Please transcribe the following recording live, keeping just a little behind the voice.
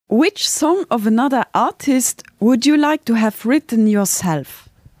Which song of another artist would you like to have written yourself?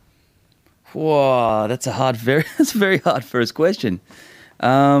 Whoa, that's a very hard first question.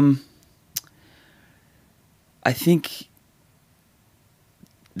 I think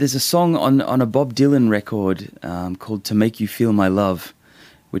there's a song on a Bob Dylan record called "To Make You Feel My Love,"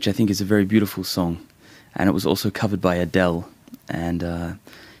 which I think is a very beautiful song, and it was also covered by Adele. And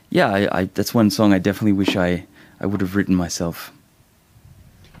that's one song I definitely wish I would have written myself.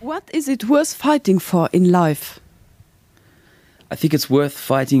 What is it worth fighting for in life? I think it's worth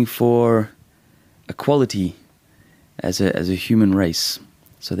fighting for equality as a human race,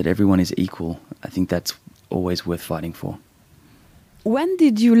 so that everyone is equal. I think that's always worth fighting for. When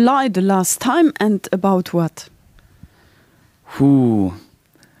did you lie the last time, and about what? You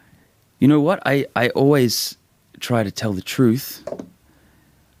know what? I always try to tell the truth,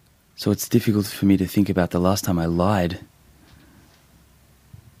 so it's difficult for me to think about the last time I lied.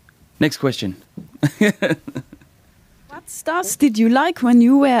 Next question. What stars did you like when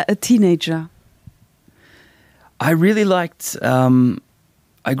you were a teenager? I really liked...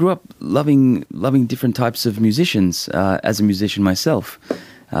 I grew up loving different types of musicians as a musician myself.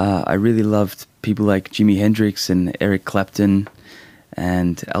 I really loved people like Jimi Hendrix and Eric Clapton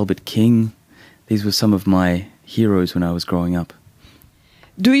and Albert King. These were some of my heroes when I was growing up.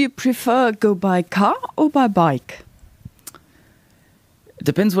 Do you prefer go by car or by bike? It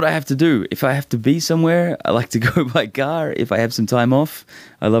depends what I have to do. If I have to be somewhere, I like to go by car. If I have some time off,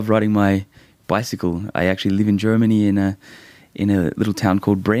 I love riding my bicycle. I actually live in Germany in a little town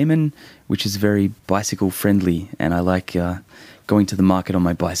called Bremen, which is very bicycle friendly, and I like going to the market on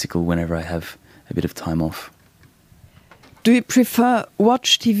my bicycle whenever I have a bit of time off. Do you prefer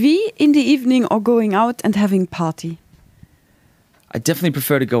watch TV in the evening or going out and having party? I definitely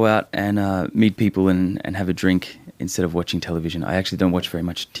prefer to go out and meet people and have a drink instead of watching television. I actually don't watch very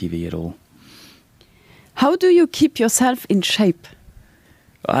much TV at all. How do you keep yourself in shape?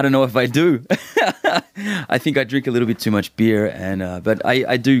 I don't know if I do. I think I drink a little bit too much beer, but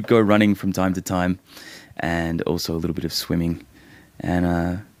I do go running from time to time, and also a little bit of swimming,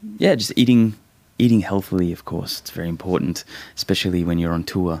 and just eating healthily. Of course, it's very important, especially when you're on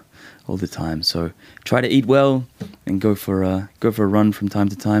tour all the time. So try to eat well and go for a run from time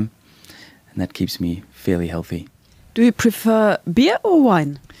to time, and that keeps me fairly healthy. Do you prefer beer or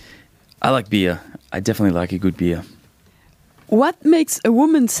wine? I like beer. I definitely like a good beer. What makes a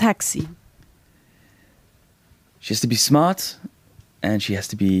woman sexy? She has to be smart, and she has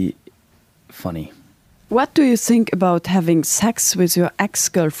to be funny. What do you think about having sex with your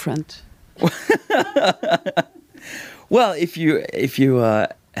ex-girlfriend? Well, if you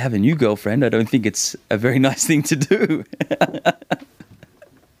have a new girlfriend, I don't think it's a very nice thing to do.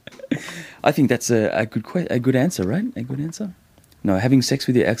 I think that's a good answer, right? A good answer. No, having sex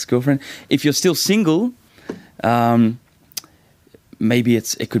with your ex-girlfriend. If you're still single, maybe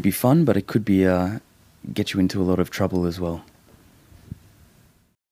it could be fun, but it could be get you into a lot of trouble as well.